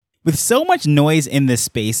With so much noise in this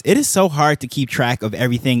space, it is so hard to keep track of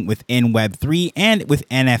everything within Web3 and with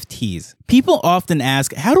NFTs. People often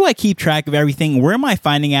ask, how do I keep track of everything? Where am I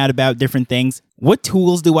finding out about different things? What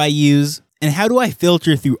tools do I use? And how do I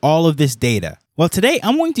filter through all of this data? Well, today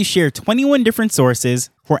I'm going to share 21 different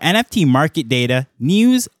sources for NFT market data,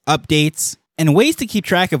 news, updates, and ways to keep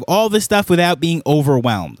track of all this stuff without being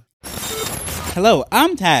overwhelmed. Hello,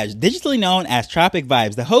 I'm Taj, digitally known as Tropic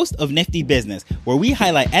Vibes, the host of Nifty Business, where we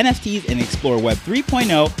highlight NFTs and explore Web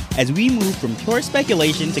 3.0 as we move from pure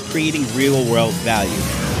speculation to creating real-world value.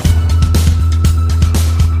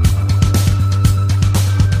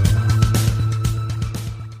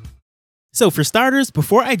 So for starters,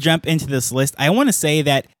 before I jump into this list, I want to say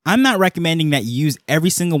that I'm not recommending that you use every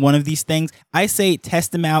single one of these things. I say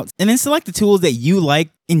test them out and then select the tools that you like,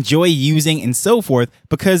 enjoy using, and so forth,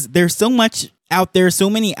 because there's so much out there, so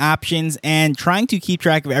many options, and trying to keep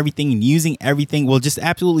track of everything and using everything will just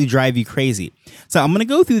absolutely drive you crazy. So I'm going to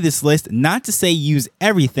go through this list, not to say use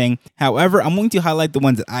everything. However, I'm going to highlight the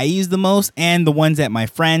ones that I use the most and the ones that my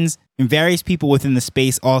friends and various people within the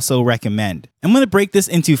space also recommend. I'm going to break this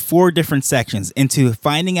into 4 different sections, into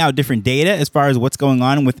finding out different data as far as what's going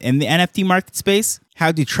on within the NFT market space,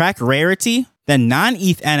 how to track rarity, then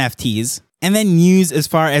non-ETH NFTs, and then news as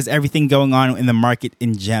far as everything going on in the market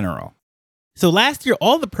in general. So last year,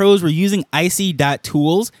 all the pros were using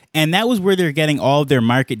icy.tools, and that was where they're getting all of their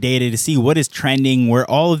market data to see what is trending, where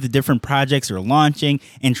all of the different projects are launching,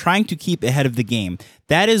 and trying to keep ahead of the game.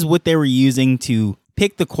 That is what they were using to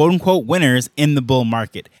pick the quote-unquote winners in the bull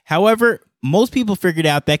market. However, most people figured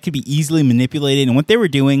out that could be easily manipulated, and what they were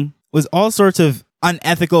doing was all sorts of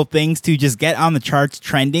unethical things to just get on the charts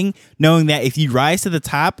trending, knowing that if you rise to the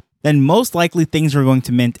top, then most likely things were going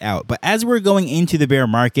to mint out. But as we're going into the bear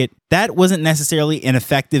market, that wasn't necessarily an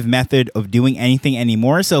effective method of doing anything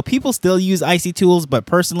anymore. So people still use icy tools, but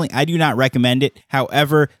personally, I do not recommend it.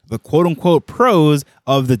 However, the quote-unquote pros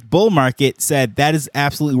of the bull market said that is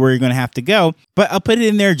absolutely where you're going to have to go. But I'll put it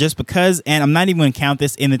in there just because, and I'm not even going to count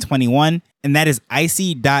this in the 21, and that is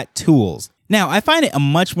icy.tools. Now, I find it a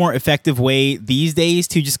much more effective way these days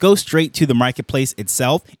to just go straight to the marketplace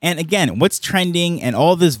itself. And again, what's trending and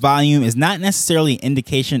all this volume is not necessarily an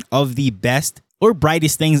indication of the best or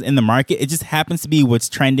brightest things in the market. It just happens to be what's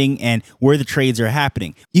trending and where the trades are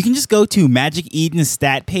happening. You can just go to Magic Eden's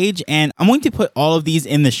stat page, and I'm going to put all of these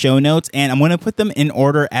in the show notes, and I'm going to put them in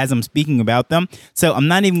order as I'm speaking about them. So I'm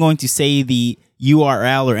not even going to say the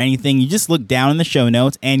URL or anything. You just look down in the show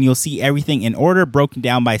notes and you'll see everything in order broken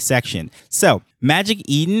down by section. So Magic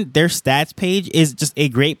Eden, their stats page is just a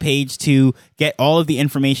great page to get all of the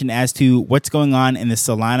information as to what's going on in the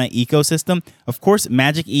Solana ecosystem. Of course,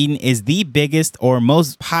 Magic Eden is the biggest or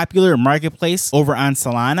most popular marketplace over on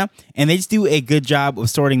Solana, and they just do a good job of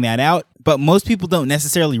sorting that out. But most people don't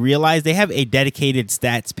necessarily realize they have a dedicated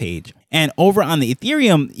stats page. And over on the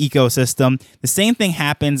Ethereum ecosystem, the same thing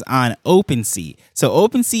happens on OpenSea. So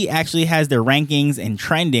OpenSea actually has their rankings and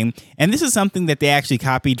trending, and this is something that they actually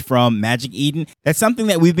copied from Magic Eden. That's something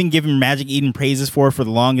that we've been giving Magic Eden praises for the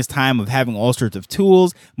longest time, of having all sorts of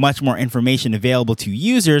tools, much more information available to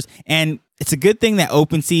users, and it's a good thing that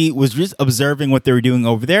OpenSea was just observing what they were doing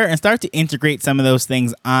over there and start to integrate some of those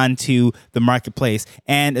things onto the marketplace.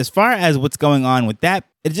 And as far as what's going on with that,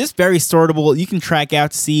 it's just very sortable. You can track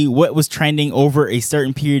out to see what was trending over a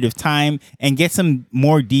certain period of time and get some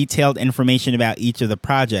more detailed information about each of the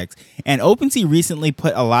projects. And OpenSea recently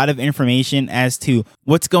put a lot of information as to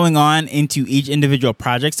what's going on into each individual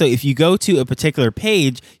project. So if you go to a particular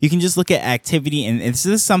page, you can just look at activity, and if this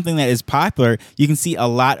is something that is popular, you can see a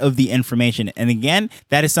lot of the information. And again,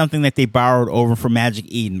 that is something that they borrowed over from Magic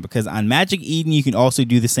Eden, because on Magic Eden, you can also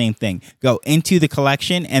do the same thing. Go into the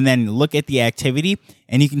collection and then look at the activity,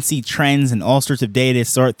 and you can see trends and all sorts of data,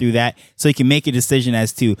 sort through that, so you can make a decision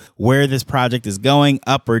as to where this project is going,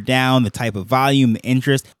 up or down, the type of volume, the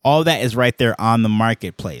interest, all that is right there on the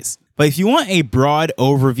marketplace. But if you want a broad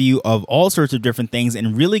overview of all sorts of different things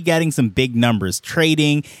and really getting some big numbers,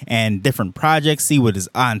 trading and different projects, see what is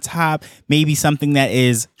on top, maybe something that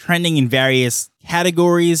is trending in various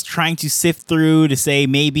categories, trying to sift through to say,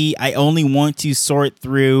 maybe I only want to sort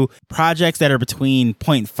through projects that are between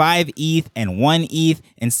 0.5 ETH and 1 ETH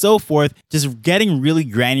and so forth, just getting really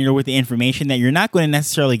granular with the information that you're not going to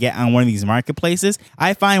necessarily get on one of these marketplaces.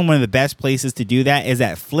 I find one of the best places to do that is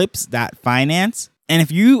at flips.finance. And if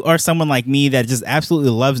you are someone like me that just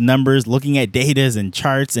absolutely loves numbers, looking at datas and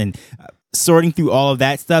charts and sorting through all of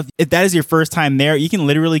that stuff. If that is your first time there, you can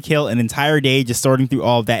literally kill an entire day just sorting through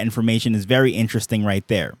all of that information. Is very interesting right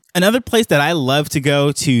there. Another place that I love to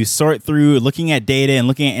go to sort through looking at data and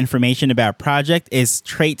looking at information about project is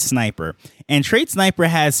Trait Sniper. And Trait Sniper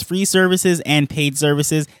has free services and paid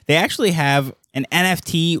services. They actually have an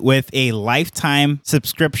NFT with a lifetime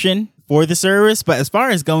subscription for the service. But as far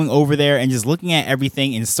as going over there and just looking at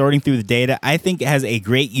everything and sorting through the data, I think it has a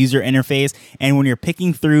great user interface. And when you're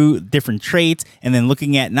picking through different traits and then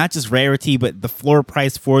looking at not just rarity, but the floor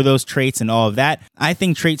price for those traits and all of that, I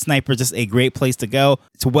think Trait Sniper is just a great place to go.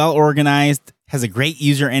 It's well organized, has a great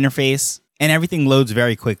user interface, and everything loads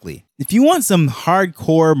very quickly. If you want some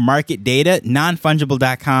hardcore market data,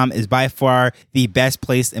 nonfungible.com is by far the best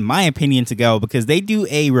place, in my opinion, to go because they do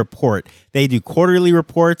a report. They do quarterly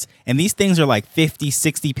reports, and these things are like 50,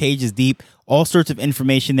 60 pages deep. All sorts of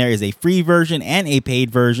information. There is a free version and a paid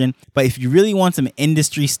version. But if you really want some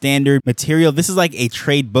industry standard material, this is like a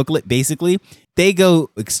trade booklet, basically. They go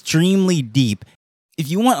extremely deep. If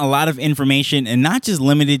you want a lot of information and not just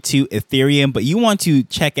limited to Ethereum, but you want to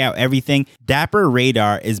check out everything, Dapper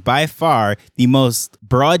Radar is by far the most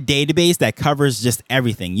broad database that covers just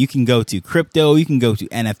everything. You can go to crypto, you can go to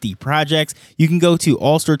NFT projects, you can go to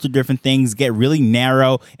all sorts of different things, get really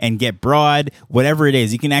narrow and get broad, whatever it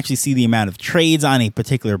is. You can actually see the amount of trades on a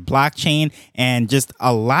particular blockchain and just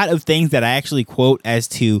a lot of things that I actually quote as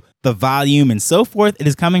to the volume and so forth. It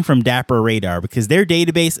is coming from Dapper Radar because their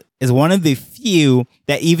database is one of the few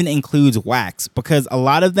that even includes wax, because a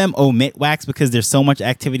lot of them omit wax because there's so much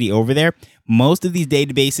activity over there. Most of these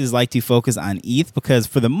databases like to focus on ETH because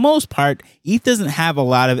for the most part, ETH doesn't have a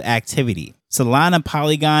lot of activity. Solana,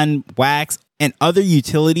 Polygon, Wax, and other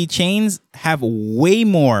utility chains have way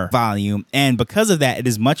more volume. And because of that, it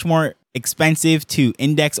is much more expensive to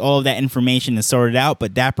index all of that information and sort it out,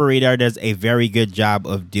 but Dapper Radar does a very good job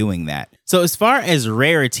of doing that. So as far as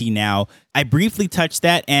rarity now, I briefly touched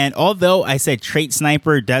that, and although I said Trait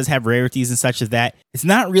Sniper does have rarities and such as that, it's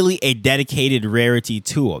not really a dedicated rarity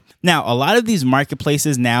tool. Now, a lot of these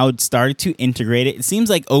marketplaces now started to integrate it. It seems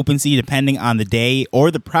like OpenSea, depending on the day or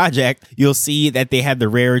the project, you'll see that they have the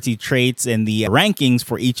rarity traits and the rankings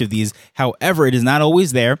for each of these. However, it is not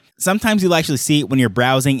always there. Sometimes you'll actually see it when you're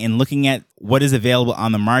browsing and looking at what is available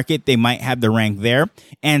on the market. They might have the rank there.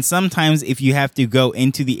 And sometimes if you have to go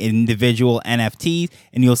into the individual NFT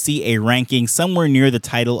and you'll see a ranking somewhere near the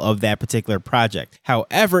title of that particular project.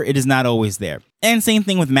 However, it is not always there. And same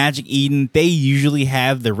thing with Magic Eden. They usually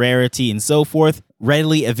have the rarity and so forth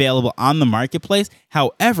readily available on the marketplace.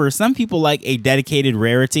 However, some people like a dedicated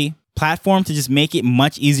rarity platform to just make it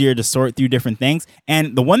much easier to sort through different things.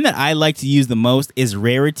 And the one that I like to use the most is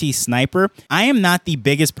Rarity Sniper. I am not the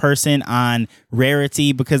biggest person on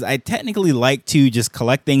rarity because I technically like to just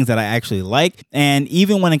collect things that I actually like. And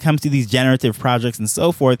even when it comes to these generative projects and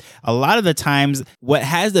so forth, a lot of the times what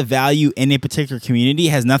has the value in a particular community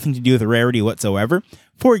has nothing to do with rarity whatsoever.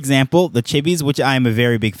 For example, the chibis, which I am a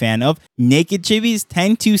very big fan of, naked chibis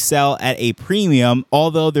tend to sell at a premium,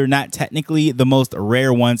 although they're not technically the most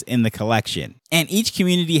rare ones in the collection. And each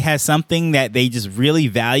community has something that they just really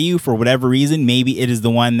value for whatever reason. Maybe it is the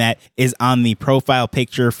one that is on the profile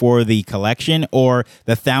picture for the collection, or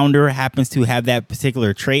the founder happens to have that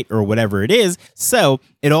particular trait or whatever it is. So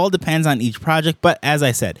it all depends on each project. But as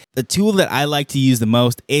I said, the tool that I like to use the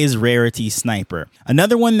most is Rarity Sniper.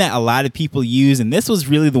 Another one that a lot of people use, and this was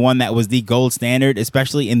really the one that was the gold standard,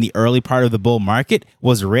 especially in the early part of the bull market,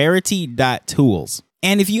 was Rarity.tools.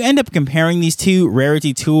 And if you end up comparing these two,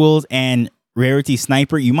 Rarity Tools and Rarity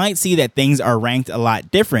Sniper, you might see that things are ranked a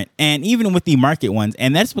lot different, and even with the market ones.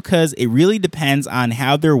 And that's because it really depends on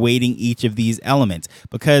how they're weighting each of these elements,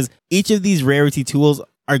 because each of these rarity tools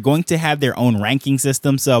are going to have their own ranking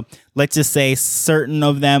system. So let's just say certain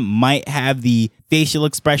of them might have the facial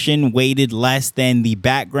expression weighted less than the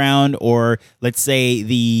background, or let's say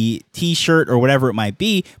the t-shirt or whatever it might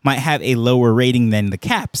be might have a lower rating than the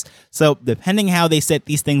caps. So depending how they set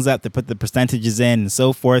these things up to put the percentages in and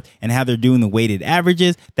so forth, and how they're doing the weighted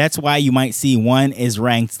averages, that's why you might see one is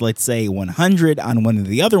ranked, let's say 100 on one of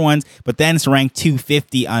the other ones, but then it's ranked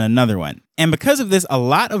 250 on another one. And because of this, a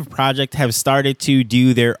lot of projects have started to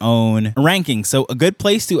do their own ranking. So a good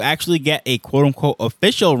place to actually get a quote unquote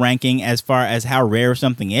official ranking as far as how rare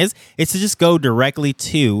something is to just go directly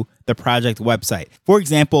to the project website. For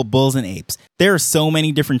example, Bulls and Apes. There are so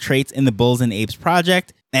many different traits in the Bulls and Apes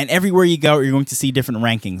project, and everywhere you go, you're going to see different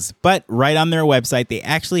rankings. But right on their website, they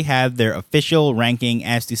actually have their official ranking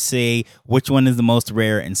as to say which one is the most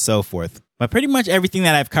rare and so forth. But pretty much everything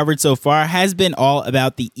that I've covered so far has been all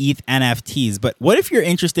about the ETH NFTs. But what if you're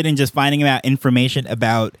interested in just finding out information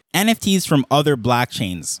about NFTs from other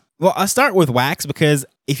blockchains? Well, I'll start with Wax because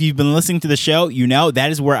if you've been listening to the show, you know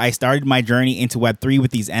that is where I started my journey into Web3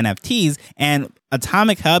 with these NFTs. And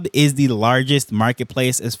Atomic Hub is the largest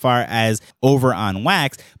marketplace as far as over on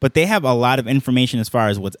Wax, but they have a lot of information as far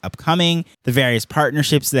as what's upcoming, the various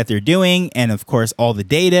partnerships that they're doing, and of course, all the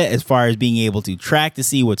data as far as being able to track to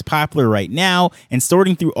see what's popular right now and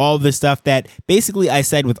sorting through all of the stuff that basically I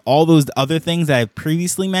said with all those other things that I've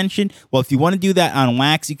previously mentioned. Well, if you want to do that on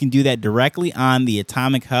Wax, you can do that directly on the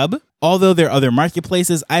Atomic Hub. Although there are other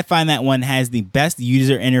marketplaces, I find that one has the best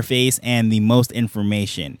user interface and the most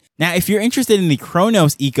information. Now, if you're interested in the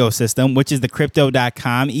Chronos ecosystem, which is the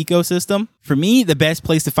Crypto.com ecosystem, for me, the best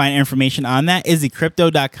place to find information on that is the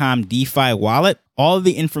Crypto.com DeFi wallet. All of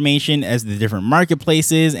the information as the different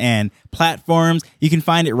marketplaces and platforms, you can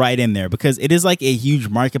find it right in there because it is like a huge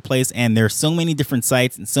marketplace and there's so many different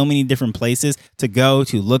sites and so many different places to go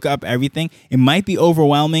to look up everything. It might be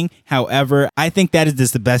overwhelming. However, I think that is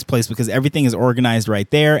just the best place because everything is organized right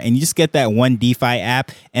there and you just get that one DeFi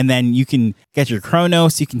app and then you can get your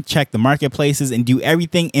Chronos, you can check the marketplaces and do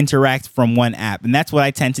everything interact from one app. And that's what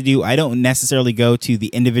I tend to do. I don't necessarily go to the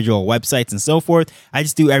individual websites and so forth. I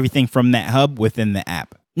just do everything from that hub within the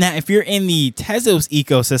app. Now, if you're in the Tezos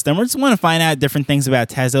ecosystem or just want to find out different things about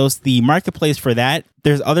Tezos, the marketplace for that,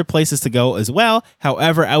 there's other places to go as well.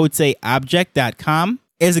 However, I would say object.com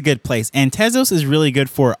is a good place. And Tezos is really good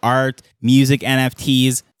for art, music,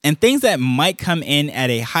 NFTs, and things that might come in at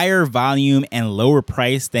a higher volume and lower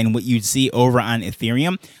price than what you'd see over on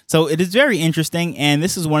Ethereum. So it is very interesting. And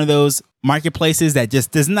this is one of those marketplaces that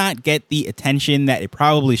just does not get the attention that it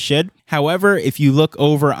probably should. However, if you look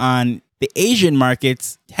over on the Asian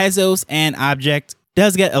markets, Tezos and Object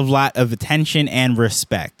does get a lot of attention and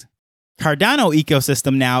respect. Cardano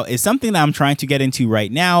ecosystem now is something that I'm trying to get into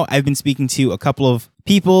right now. I've been speaking to a couple of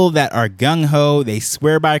people that are gung-ho, they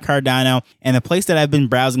swear by Cardano, and the place that I've been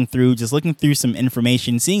browsing through, just looking through some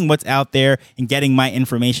information, seeing what's out there and getting my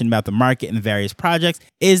information about the market and the various projects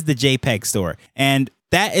is the JPEG store. And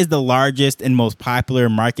that is the largest and most popular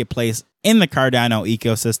marketplace in the Cardano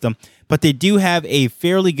ecosystem, but they do have a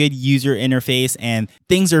fairly good user interface and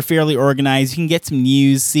things are fairly organized. You can get some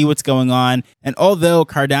news, see what's going on. And although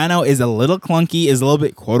Cardano is a little clunky, is a little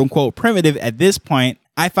bit quote unquote primitive at this point,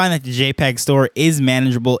 I find that the JPEG store is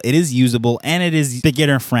manageable, it is usable, and it is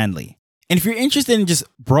beginner friendly. And if you're interested in just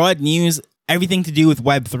broad news, everything to do with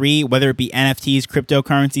Web3, whether it be NFTs,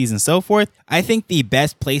 cryptocurrencies, and so forth, I think the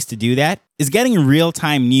best place to do that is getting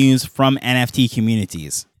real-time news from NFT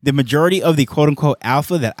communities. The majority of the quote-unquote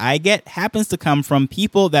alpha that I get happens to come from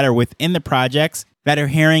people that are within the projects that are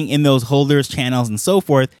hearing in those holders, channels, and so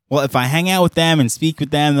forth. Well, if I hang out with them and speak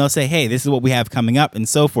with them, they'll say, hey, this is what we have coming up and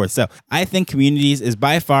so forth. So I think communities is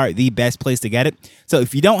by far the best place to get it. So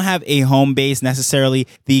if you don't have a home base, necessarily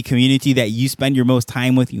the community that you spend your most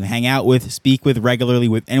time with, you hang out with, speak with regularly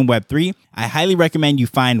within Web3, I highly recommend you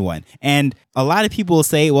find one. And a lot of people will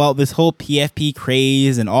say, well, this whole PFP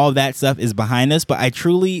craze and all of that stuff is behind us, but I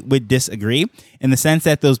truly would disagree in the sense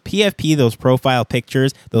that those PFP, those profile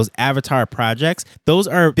pictures, those avatar projects, those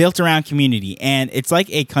are built around community. And it's like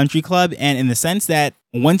a country club. And in the sense that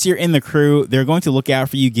once you're in the crew, they're going to look out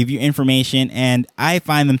for you, give you information, and I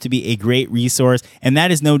find them to be a great resource. And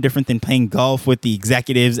that is no different than playing golf with the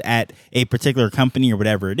executives at a particular company or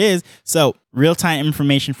whatever it is. So real-time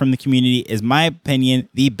information from the community is, my opinion,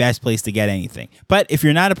 the best place to get anything. But if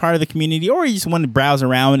you're not a part of the community or you just want to browse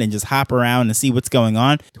around and just hop around and see what's going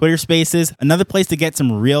on, Twitter Spaces, another place to get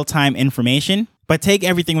some real-time information. But take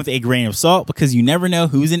everything with a grain of salt because you never know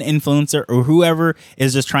who's an influencer or whoever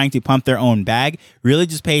is just trying to pump their own bag. Really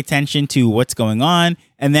just pay attention to what's going on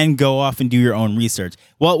and then go off and do your own research.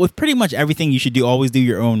 Well, with pretty much everything, you should always do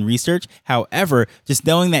your own research. However, just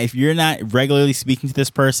knowing that if you're not regularly speaking to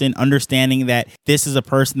this person, understanding that this is a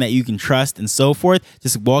person that you can trust and so forth,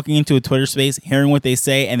 just walking into a Twitter space, hearing what they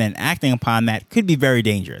say, and then acting upon that could be very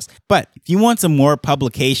dangerous. But if you want some more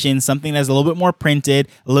publication, something that's a little bit more printed,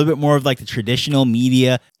 a little bit more of like the traditional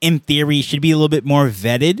media, in theory, should be a little bit more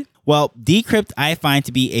vetted. Well, Decrypt I find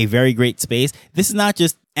to be a very great space. This is not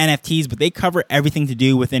just NFTs, but they cover everything to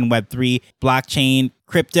do within Web3, blockchain,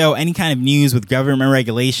 crypto, any kind of news with government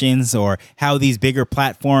regulations or how these bigger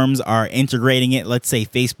platforms are integrating it, let's say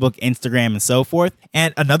Facebook, Instagram, and so forth.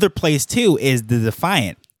 And another place too is the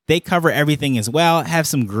Defiant. They cover everything as well, have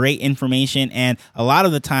some great information, and a lot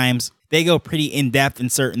of the times they go pretty in-depth in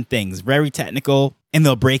certain things, very technical, and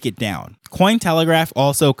they'll break it down. Cointelegraph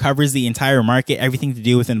also covers the entire market, everything to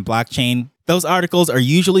do within blockchain. Those articles are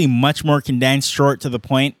usually much more condensed, short to the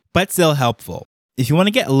point, but still helpful. If you want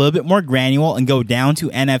to get a little bit more granular and go down to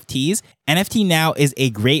NFTs, NFT Now is a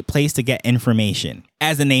great place to get information.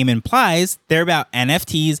 As the name implies, they're about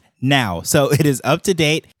NFTs, now. So it is up to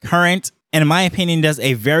date, current, and in my opinion does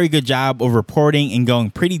a very good job of reporting and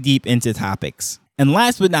going pretty deep into topics. And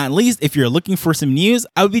last but not least, if you're looking for some news,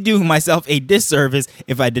 I would be doing myself a disservice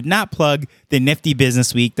if I did not plug the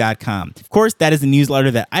niftybusinessweek.com. Of course, that is a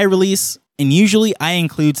newsletter that I release, and usually I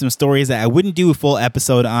include some stories that I wouldn't do a full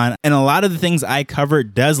episode on, and a lot of the things I cover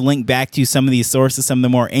does link back to some of these sources, some of the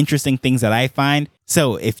more interesting things that I find.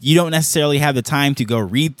 So if you don't necessarily have the time to go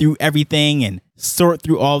read through everything and sort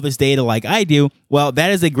through all this data like I do, well,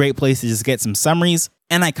 that is a great place to just get some summaries,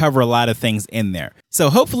 and I cover a lot of things in there. So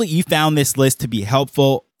hopefully you found this list to be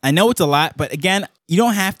helpful. I know it's a lot, but again, you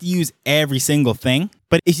don't have to use every single thing.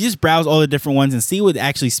 But if you just browse all the different ones and see what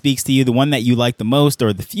actually speaks to you, the one that you like the most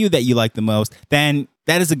or the few that you like the most, then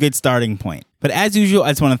that is a good starting point. But as usual,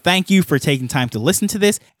 I just want to thank you for taking time to listen to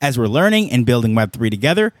this as we're learning and building Web3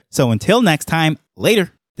 together. So until next time,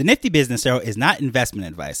 later. The Nifty Business Show is not investment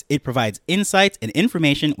advice. It provides insights and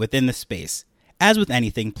information within the space. As with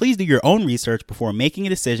anything, please do your own research before making a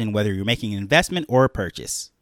decision whether you're making an investment or a purchase.